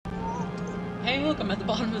Hey, look, I'm at the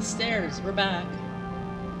bottom of the stairs. We're back.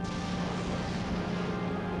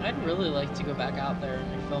 I'd really like to go back out there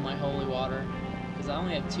and refill my holy water, because I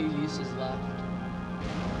only have 2 uses left.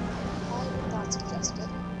 I would not suggest it.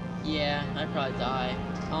 Yeah, I'd probably die.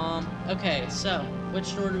 Okay, so,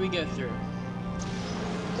 which door do we go through?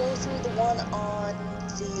 Go through the one on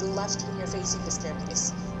the left when you're facing the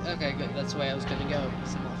staircase. Okay, good. That's the way I was gonna go,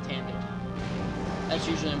 because I'm left-handed. That's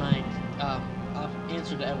usually my,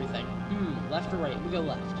 answer to everything. Left or right? We go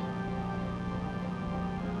left.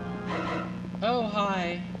 Oh,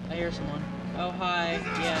 hi. I hear someone. Oh, hi.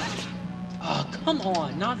 Yeah. Oh, come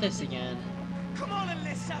on. Not this again. Come on,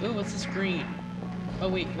 Alyssa! Ooh, what's this green? Oh,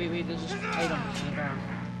 wait. There's this item on the ground.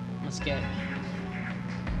 Let's get.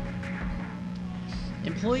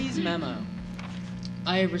 Employee's memo.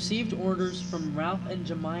 I have received orders from Ralph and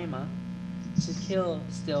Jemima to kill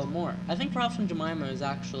still more. I think Ralph and Jemima is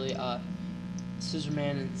actually,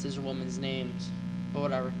 Scissorman and Scissorwoman's names. But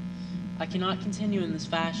whatever. I cannot continue in this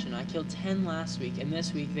fashion. I killed 10 last week, and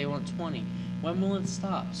this week they want 20. When will it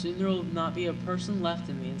stop? Soon there will not be a person left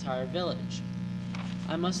in the entire village.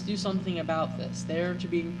 I must do something about this. They are to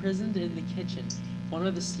be imprisoned in the kitchen. One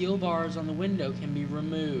of the steel bars on the window can be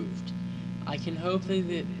removed. I do hope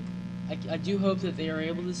that they are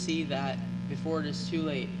able to see that before it is too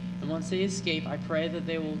late. And once they escape, I pray that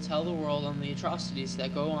they will tell the world on the atrocities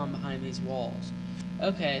that go on behind these walls.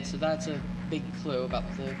 Okay, so that's a big clue about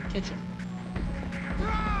the kitchen.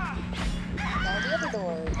 Now the other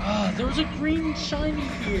door. Ah, there was a green shiny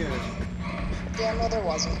here. Yeah, no, there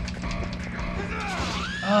wasn't.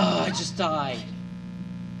 Ah, I just died.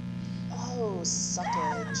 Oh,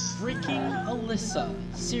 suckage. Freaking Alyssa.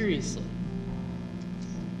 Seriously.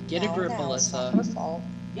 Get a grip, It's Alyssa. not her fault.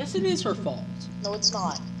 Yes, it is her fault. No, it's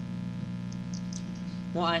not.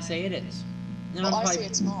 Well, I say it is. Now Well, I'm I probably, say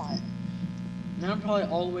it's not. now I'm probably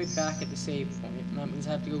all the way back at the save point. And that means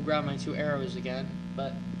I have to go grab my 2 arrows again.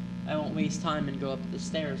 But I won't waste time and go up the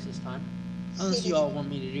stairs this time. Unless you all want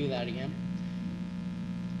me to do that again.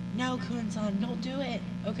 No, Kun-san, don't do it.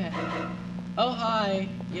 Okay. Oh, hi.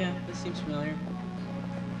 Yeah, this seems familiar.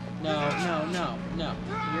 No.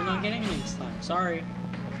 You're not getting me this time. Sorry.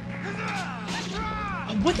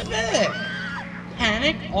 Oh, what the heck?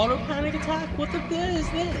 Panic? Auto panic attack? What the is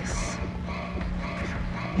this?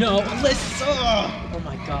 No, Alyssa! Oh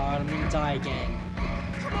my god, I'm gonna die again.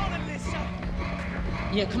 Come on, Alyssa!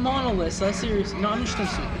 Yeah, come on, Alyssa. Seriously. No, I'm just gonna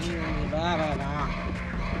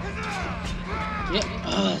Get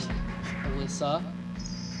Alyssa.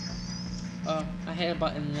 Oh, I hit a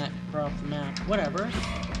button that brought up the map. Whatever.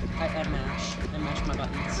 I mash my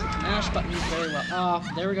buttons. Mash buttons very well. Oh,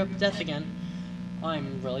 there we go. Death again.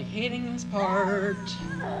 I'm really hating this part.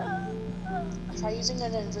 Try using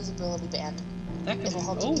an invisibility band. That could It'll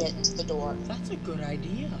help oh, you get into the door. that's a good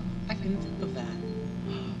idea. I didn't think of that.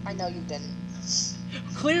 I know you didn't.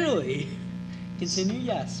 Clearly. Continue,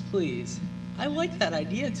 yes, please. I like that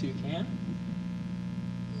idea too, Cam.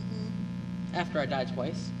 After I die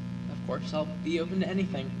twice, of course, I'll be open to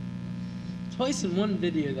anything. Twice in one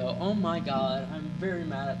video, though. Oh my god, I'm very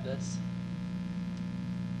mad at this.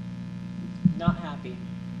 Not happy.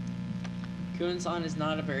 Kuan-san is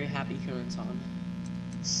not a very happy Kuan-san.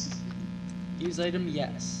 Use item,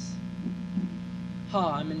 yes.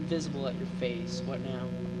 Ha, I'm invisible at your face. What now?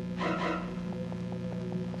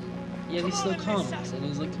 Yet he still comes, and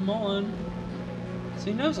he's like, come on. So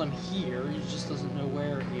he knows I'm here, he just doesn't know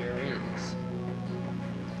where here is.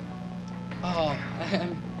 Oh,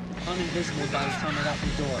 I'm invisible by the time I got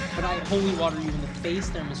the door. But I holy water you in the face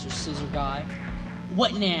there, Mr. Scissor Guy.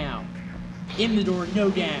 What now? In the door, no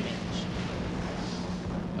damage.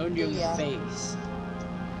 Owned you in the face.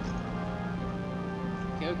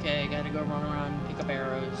 Okay, I gotta go run around and pick up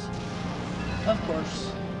arrows. Of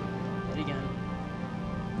course. Hit again.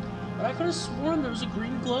 But I could have sworn there was a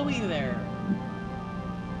green glowy there.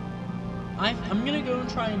 I'm gonna go and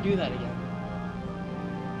try and do that again.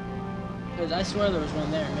 Because I swear there was one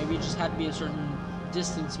there. Maybe it just had to be a certain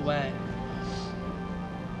distance away.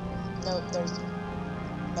 No, there's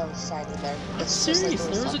no shiny there. It's serious,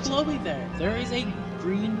 there was a glowy there. There is a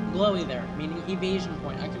green glowy there, meaning evasion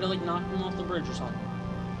point. I could have like knocked him off the bridge or something.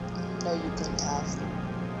 No, you couldn't have.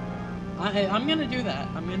 I'm gonna do that.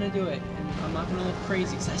 I'm gonna do it. And I'm not gonna look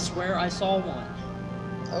crazy, because I swear I saw one.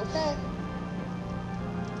 Okay.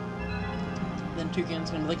 Then Toucan's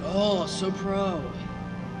gonna be like, oh, so pro.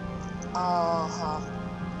 Uh-huh.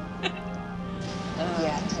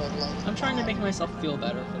 Yeah, totally. I'm trying to make myself feel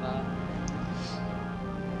better for that.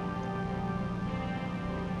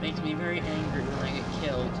 Makes me very angry when I get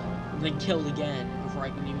killed. And then killed again before I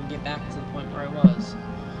can even get back to the point where I was.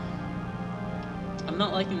 I'm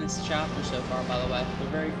not liking this chapter so far, by the way. They're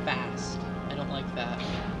very fast. I don't like that.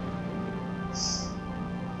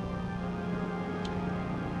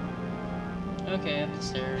 Okay, up the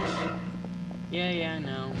stairs. Yeah, I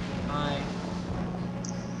know. Hi.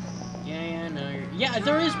 Yeah, I know. Yeah,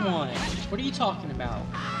 there is one! What are you talking about?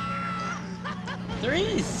 There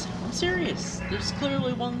is! I'm serious. There's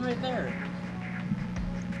clearly one right there.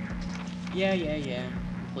 Yeah.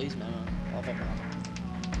 Please memo. Blah, blah, blah.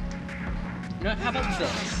 You know what, how about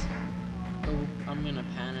this? Oh, I'm gonna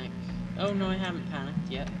panic. Oh, no, I haven't panicked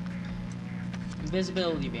yet.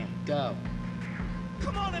 Invisibility band, go.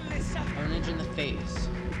 Come on, Alyssa. Ownage in the face.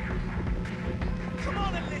 Come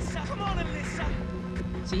on, Alyssa. Come on, Alyssa.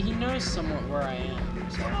 See, he knows somewhat where I am,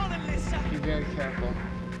 so Come on, Alyssa. be very careful.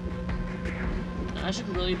 I should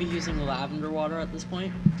really be using lavender water at this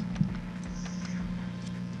point.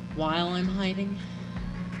 While I'm hiding.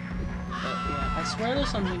 But yeah, I swear there's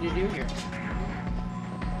something to do here.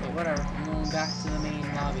 But whatever, I'm going back to the main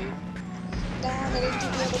lobby. Down and into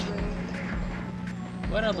the other room.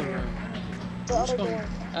 What other room? The I'm other just going. door.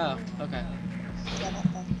 Oh, okay. Yeah, that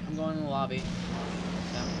one. I'm going to the lobby.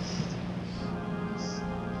 So.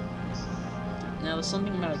 Now there's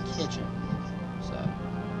something about a kitchen. So.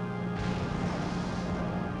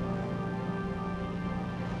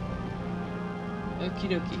 Okie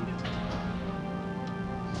dokie.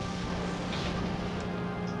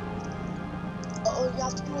 Oh, you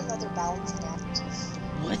have to do another balancing act.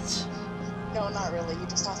 What? No, not really. You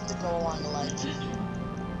just have to go along the ledge.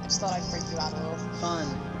 I just thought I'd freak you out a little. Fun.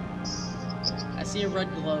 I see a red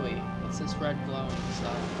glowy. What's this red glowing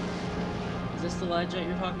stuff? Is this the ledge that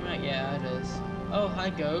you're talking about? Yeah, it is. Oh, hi,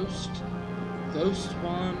 ghost. Ghost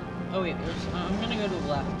one. Oh wait, I'm gonna go to the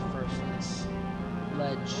left first on this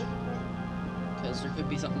ledge. Because there could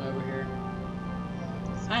be something over here.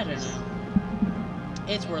 I don't know.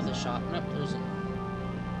 It's worth a shot. Nope, there isn't.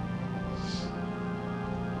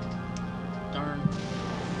 Darn.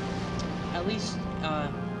 At least,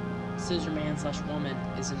 Scissor Man / woman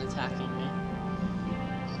isn't attacking me.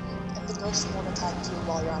 And the ghost won't attack you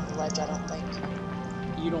while you're on the ledge, I don't think.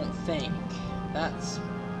 You don't think. That's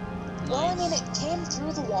nice. Well, I mean, it came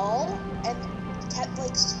through the wall and kept,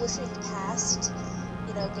 like, swishing past,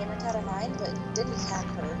 you know, GamerCat09, but didn't attack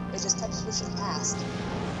her. It just kept swishing past.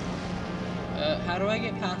 How do I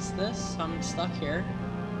get past this? I'm stuck here.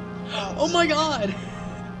 Oh my god!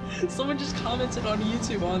 Someone just commented on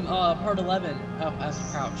YouTube on part 11. Oh, as a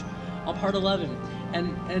crouch. On part 11.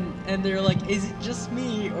 And they're like, is it just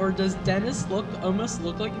me, or does Dennis almost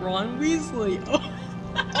look like Ron Weasley?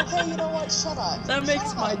 Okay, you know what? Shut up. That makes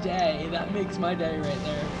Shut my up. day. That makes my day right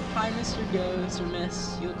there. Hi, Mr. Ghost or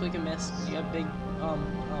Miss. You look like a miss. You have big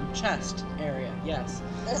chest area. Yes.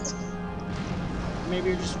 Maybe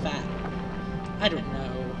you're just fat. I don't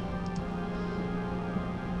know.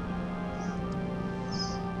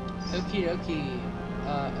 Okie dokie.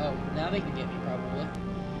 Oh, now they can get me probably.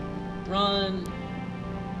 Run.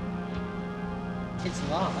 It's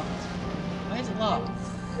locked. Why is it locked?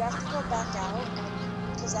 You have to go back out,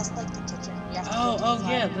 because that's like the kitchen. You have to go to Oh the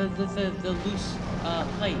yeah, side. the loose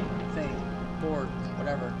plate thing, board,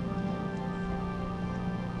 whatever.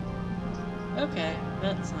 Okay,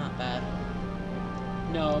 that's not bad.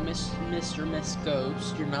 No, Mr. Miss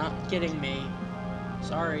Ghost, you're not getting me.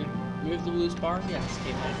 Sorry. Move the loose bar? Yes,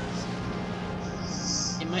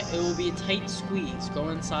 it will be a tight squeeze. Go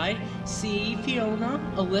inside. See, Fiona,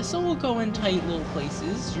 Alyssa will go in tight little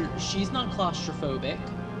places. She's not claustrophobic.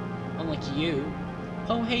 Unlike you.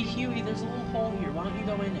 Oh, hey, Huey, there's a little hole here. Why don't you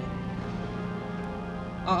go in it?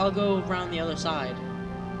 I'll go around the other side.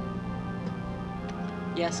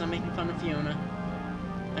 Yes, I'm making fun of Fiona.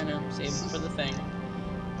 I know, save it for the thing.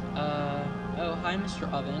 Oh, hi,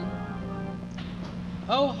 Mr. Oven.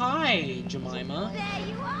 Oh, hi, Jemima. There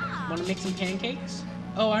you are. Want to make some pancakes?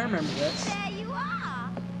 Oh, I remember this. There you are.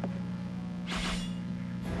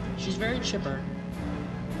 She's very chipper.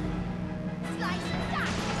 Slice and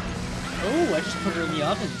dice. Oh, I just put her in the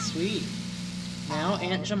oven. Sweet. Now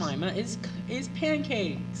Aunt Jemima is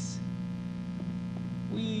pancakes.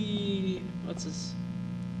 What's this?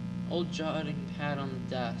 Old jotting pad on the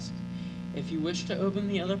desk. If you wish to open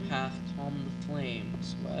the other path, calm the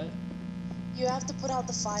flames. What? You have to put out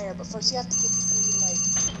the fire, but first you have to get the like.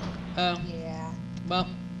 Oh, Yeah. well,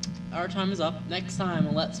 our time is up. Next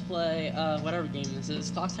time, let's play whatever game this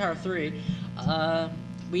is. Clock Tower 3.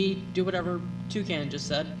 We do whatever Toucan just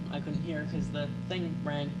said. I couldn't hear because the thing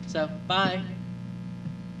rang. So, bye.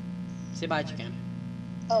 Say bye, Toucan.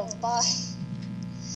 Oh, bye.